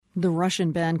The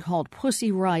Russian band called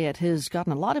Pussy Riot has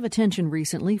gotten a lot of attention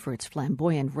recently for its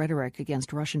flamboyant rhetoric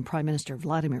against Russian Prime Minister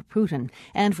Vladimir Putin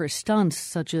and for stunts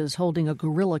such as holding a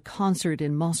guerrilla concert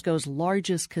in Moscow's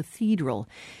largest cathedral.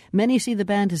 Many see the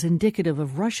band as indicative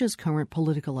of Russia's current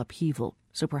political upheaval.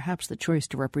 So perhaps the choice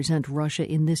to represent Russia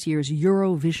in this year's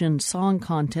Eurovision Song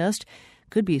Contest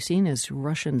could be seen as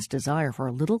Russians' desire for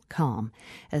a little calm.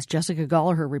 As Jessica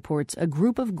Gallagher reports, a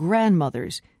group of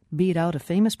grandmothers beat out a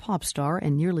famous pop star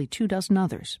and nearly 24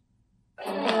 others.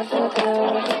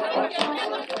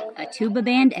 A tuba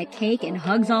band, a cake, and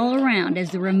hugs all around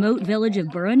as the remote village of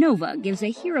Buranovo gives a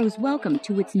hero's welcome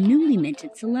to its newly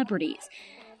minted celebrities.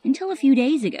 Until a few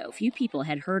days ago, few people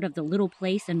had heard of the little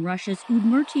place in Russia's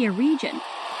Udmurtia region.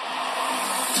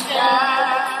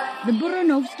 The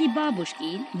Buranovsky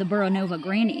Babushki, the Buranovo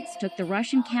Grannies, took the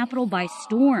Russian capital by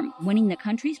storm, winning the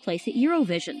country's place at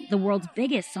Eurovision, the world's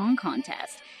biggest song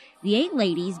contest. The 8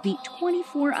 ladies beat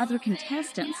 24 other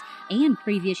contestants and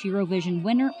previous Eurovision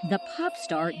winner, the pop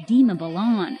star Dima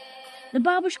Bilan. The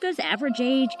Babushka's average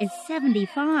age is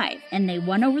 75, and they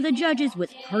won over the judges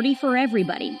with Party for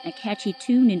Everybody, a catchy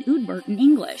tune in Udmurtian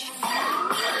English.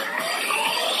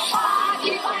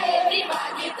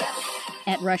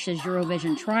 At Russia's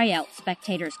Eurovision tryout,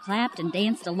 spectators clapped and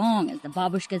danced along as the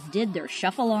Babushkas did their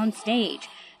shuffle on stage.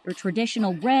 Their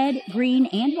traditional red, green,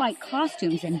 and white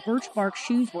costumes and birch bark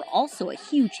shoes were also a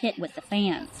huge hit with the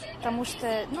fans.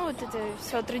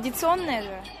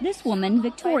 This woman,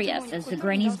 Victoria, says the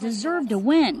Grannies deserve to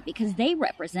win because they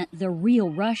represent the real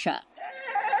Russia.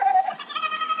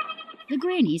 The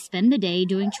Grannies spend the day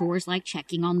doing chores like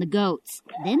checking on the goats.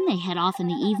 Then they head off in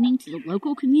the evening to the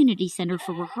local community center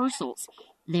for rehearsals.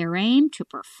 Their aim, to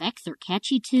perfect their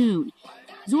catchy tune.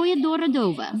 Zoya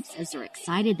Doradova says they're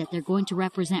excited that they're going to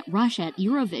represent Russia at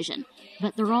Eurovision,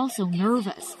 but they're also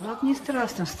nervous.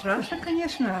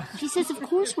 She says, of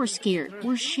course we're scared.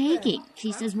 We're shaking.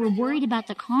 She says we're worried about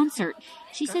the concert.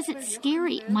 She says it's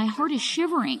scary. My heart is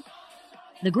shivering.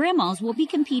 The grandmas will be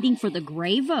competing for the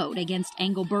Grey vote against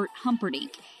Engelbert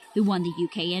Humperdinck, who won the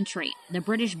UK entry. The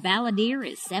British balladeer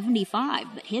is 75,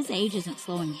 but his age isn't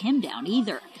slowing him down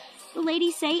either. The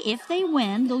ladies say if they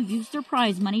win, they'll use their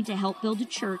prize money to help build a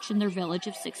church in their village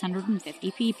of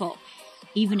 650 people.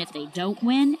 Even if they don't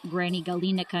win, Granny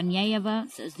Galina Kanyeva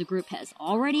says the group has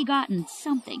already gotten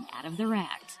something out of their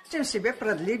act.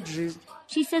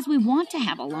 She says we want to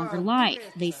have a longer life.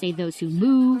 They say those who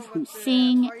move, who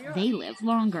sing, they live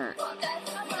longer.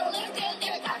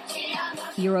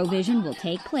 Eurovision will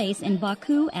take place in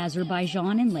Baku,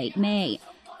 Azerbaijan in late May.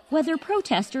 Whether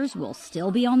protesters will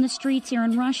still be on the streets here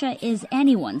in Russia is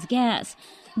anyone's guess.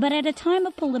 But at a time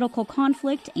of political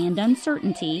conflict and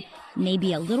uncertainty,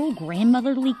 maybe a little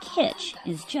grandmotherly kitsch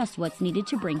is just what's needed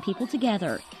to bring people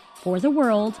together. For The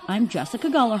World, I'm Jessica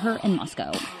Gallagher in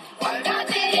Moscow.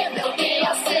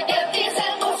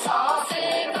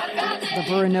 The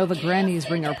Buranovo Grannies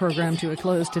bring our program to a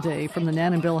close today. From the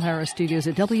Nan and Bill Harris studios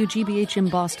at WGBH in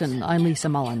Boston, I'm Lisa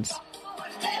Mullins.